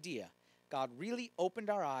this idea, God really opened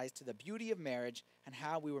our eyes to the beauty of marriage and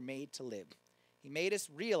how we were made to live. He made us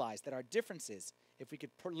realize that our differences, if we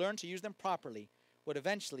could learn to use them properly, would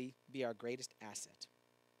eventually be our greatest asset.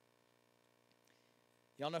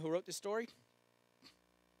 Y'all know who wrote this story?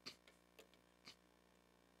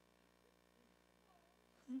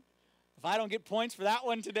 If I don't get points for that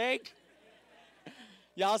one today,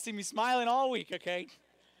 y'all see me smiling all week, okay?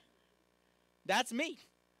 That's me.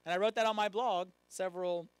 And I wrote that on my blog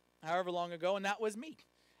however long ago, and that was me.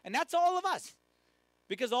 And that's all of us.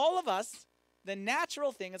 Because all of us, the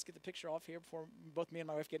natural thing, let's get the picture off here before both me and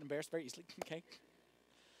my wife get embarrassed very easily, okay?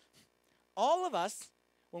 All of us,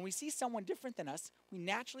 when we see someone different than us, we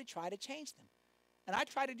naturally try to change them. And I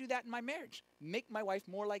try to do that in my marriage, make my wife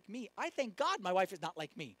more like me. I thank God my wife is not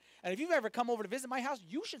like me. And if you've ever come over to visit my house,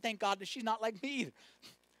 you should thank God that she's not like me either.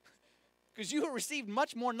 Because you were received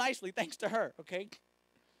much more nicely thanks to her, okay?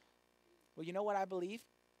 Well, you know what I believe?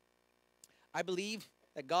 I believe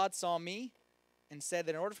that God saw me and said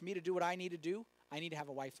that in order for me to do what I need to do, I need to have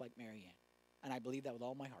a wife like Marianne. And I believe that with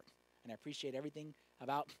all my heart. And I appreciate everything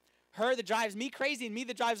about her that drives me crazy and me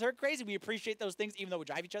that drives her crazy. We appreciate those things, even though we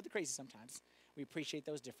drive each other crazy sometimes. We appreciate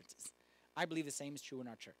those differences. I believe the same is true in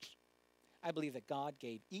our church. I believe that God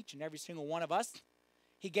gave each and every single one of us.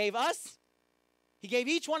 He gave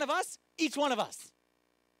each one of us, each one of us.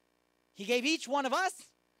 He gave each one of us,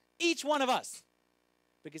 each one of us.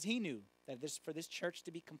 Because he knew that for this church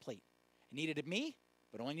to be complete, it needed me,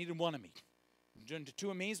 but only needed one of me.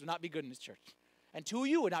 Two of me would not be good in this church. And two of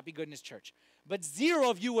you would not be good in this church. But zero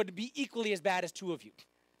of you would be equally as bad as two of you.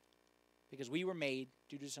 Because we were made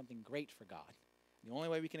to do something great for God. The only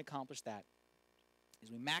way we can accomplish that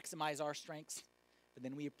is we maximize our strengths, but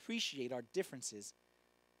then we appreciate our differences,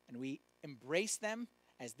 and we embrace them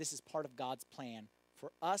as this is part of God's plan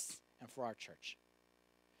for us and for our church.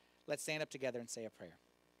 Let's stand up together and say a prayer.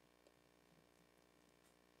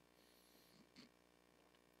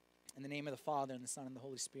 In the name of the Father, and the Son, and the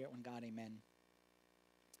Holy Spirit, one God, amen.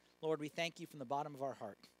 Lord, we thank you from the bottom of our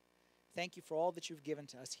heart. Thank you for all that you've given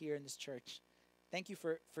to us here in this church. Thank you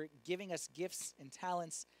for giving us gifts and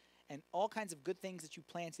talents and all kinds of good things that you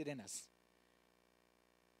planted in us.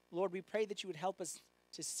 Lord, we pray that you would help us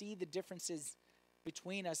to see the differences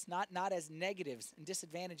between us, not as negatives and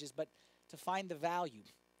disadvantages, but to find the value.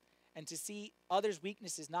 And to see others'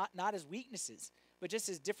 weaknesses, not as weaknesses, but just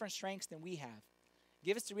as different strengths than we have.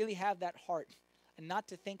 Give us to really have that heart and not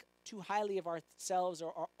to think too highly of ourselves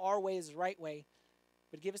or our way is the right way,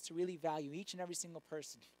 but give us to really value each and every single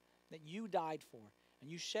person that you died for and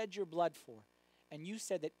you shed your blood for. And you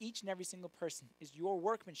said that each and every single person is your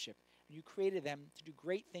workmanship, and you created them to do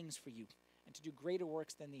great things for you and to do greater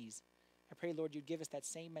works than these. I pray, Lord, you'd give us that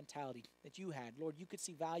same mentality that you had. Lord, you could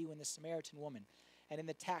see value in the Samaritan woman and in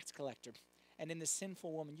the tax collector and in the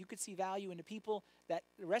sinful woman. You could see value in the people that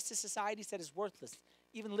the rest of society said is worthless,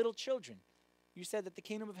 even little children. You said that the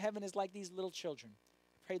kingdom of heaven is like these little children.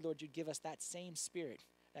 I pray, Lord, you'd give us that same spirit,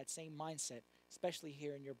 that same mindset, especially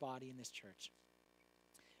here in your body in this church.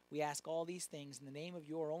 We ask all these things in the name of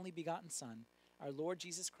your only begotten Son, our Lord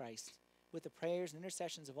Jesus Christ, with the prayers and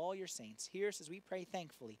intercessions of all your saints. Hear us as we pray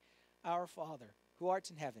thankfully. Our Father, who art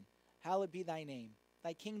in heaven, hallowed be thy name.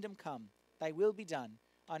 Thy kingdom come, thy will be done,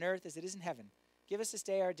 on earth as it is in heaven. Give us this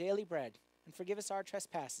day our daily bread, and forgive us our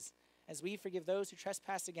trespasses, as we forgive those who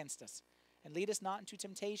trespass against us. And lead us not into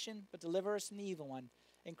temptation, but deliver us from the evil one.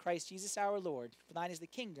 In Christ Jesus our Lord, for thine is the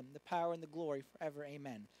kingdom, the power, and the glory forever.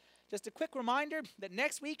 Amen. Just a quick reminder that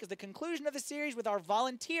next week is the conclusion of the series with our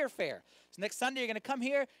volunteer fair. So next Sunday you're going to come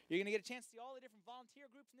here, you're going to get a chance to see all the different volunteer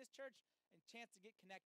groups in this church, and a chance to get connected.